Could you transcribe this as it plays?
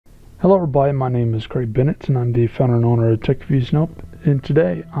Hello everybody, my name is Craig Bennett and I'm the founder and owner of TechViews Nope, and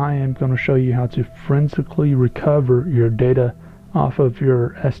today I am going to show you how to forensically recover your data off of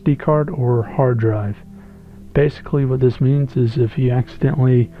your SD card or hard drive. Basically what this means is if you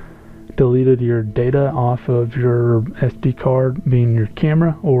accidentally deleted your data off of your SD card, being your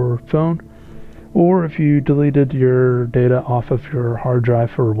camera or phone, or if you deleted your data off of your hard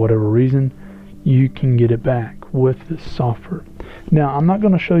drive for whatever reason, you can get it back with this software. Now, I'm not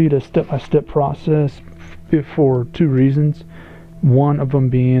going to show you the step-by-step process for two reasons. One of them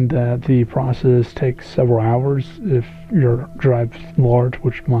being that the process takes several hours if your drive's large,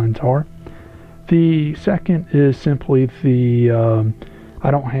 which mine are. The second is simply I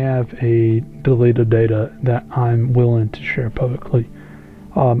don't have a deleted data that I'm willing to share publicly.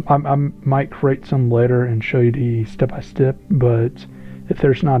 I might create some later and show you the step-by-step, but if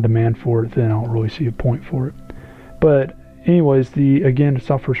there's not demand for it, then I don't really see a point for it. But anyways, the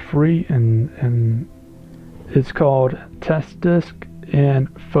software's free and it's called TestDisk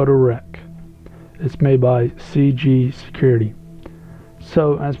and PhotoRec. It's made by CG Security.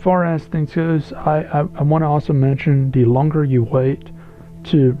 So as far as things goes, I want to also mention the longer you wait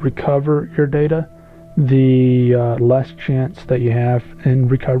to recover your data, the less chance that you have in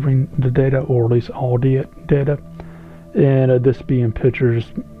recovering the data, or at least all the data. And this being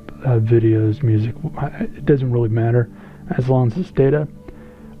pictures, videos, music, it doesn't really matter as long as it's data.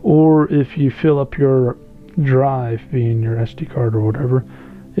 Or if you fill up your drive, being your SD card or whatever,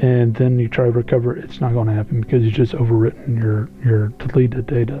 and then you try to recover it, it's not going to happen because you just overwritten your deleted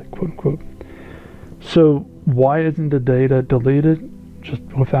data, quote unquote. So why isn't the data deleted? Just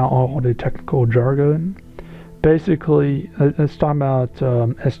without all the technical jargon. Basically, let's talk about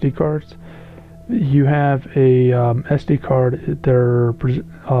SD cards. You have a SD card, they're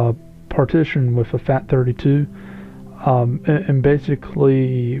partitioned with a FAT32, and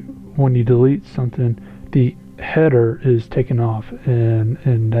basically when you delete something, the header is taken off,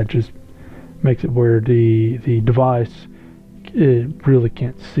 and that just makes it where the device, it really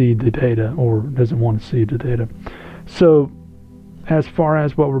can't see the data, or doesn't want to see the data. So as far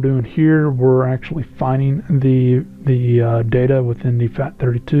as what we're doing here, we're actually finding the data within the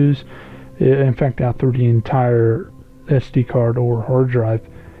FAT32s, in fact out through the entire SD card or hard drive,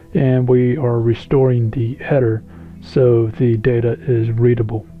 and we are restoring the header so the data is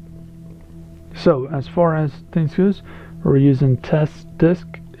readable. So as far as things goes, we're using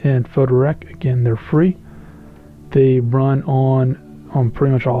TestDisk and PhotoRec. Again, they're free. They run on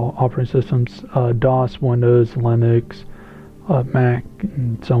pretty much all operating systems, DOS, Windows, Linux, Mac,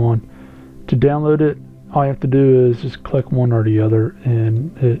 and so on. To download it, all you have to do is just click one or the other,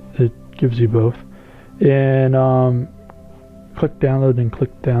 and it gives you both. And click download and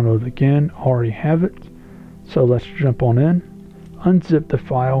click download again. Already have it. So let's jump on in, unzip the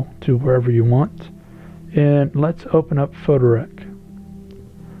file to wherever you want, and let's open up PhotoRec.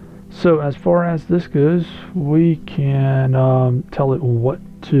 So as far as this goes, we can tell it what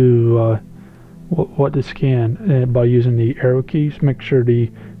to scan by using the arrow keys. Make sure the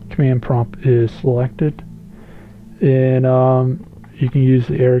command prompt is selected, and you can use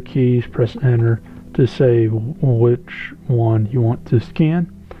the arrow keys, press enter to say which one you want to scan.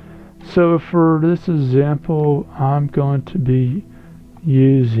 So for this example, I'm going to be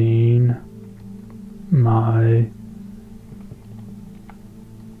using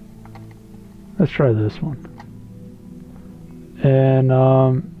let's try this one, and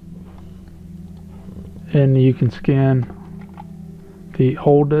you can scan the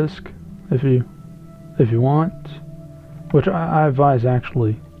whole disk if you want, which I advise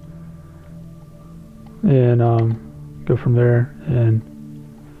actually, and go from there, and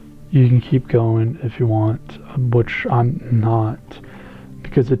you can keep going if you want, which I'm not,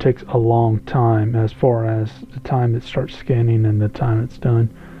 because it takes a long time as far as the time it starts scanning and the time it's done.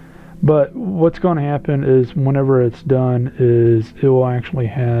 But what's going to happen is whenever it's done is it will actually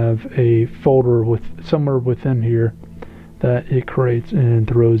have a folder with somewhere within here that it creates and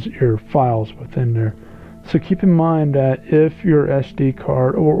throws your files within there. So keep in mind that if your SD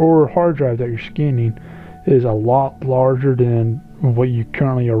card or hard drive that you're scanning is a lot larger than what you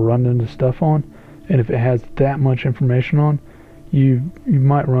currently are running the stuff on, and if it has that much information on, you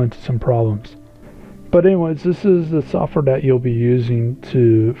might run into some problems. But anyways, this is the software that you'll be using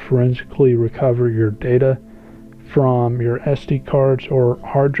to forensically recover your data from your SD cards or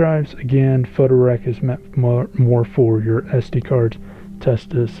hard drives. Again, PhotoRec is meant more for your SD cards.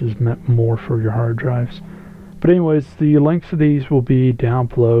 TestDisk is meant more for your hard drives. But anyways, the links to these will be down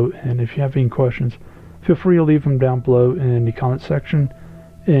below, and if you have any questions, feel free to leave them down below in the comment section.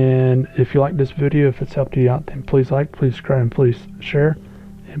 And if you like this video, if it's helped you out, then please like, please subscribe, and please share.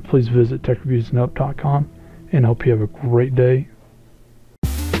 and please visit techreviewsandhelp.com, and hope you have a great day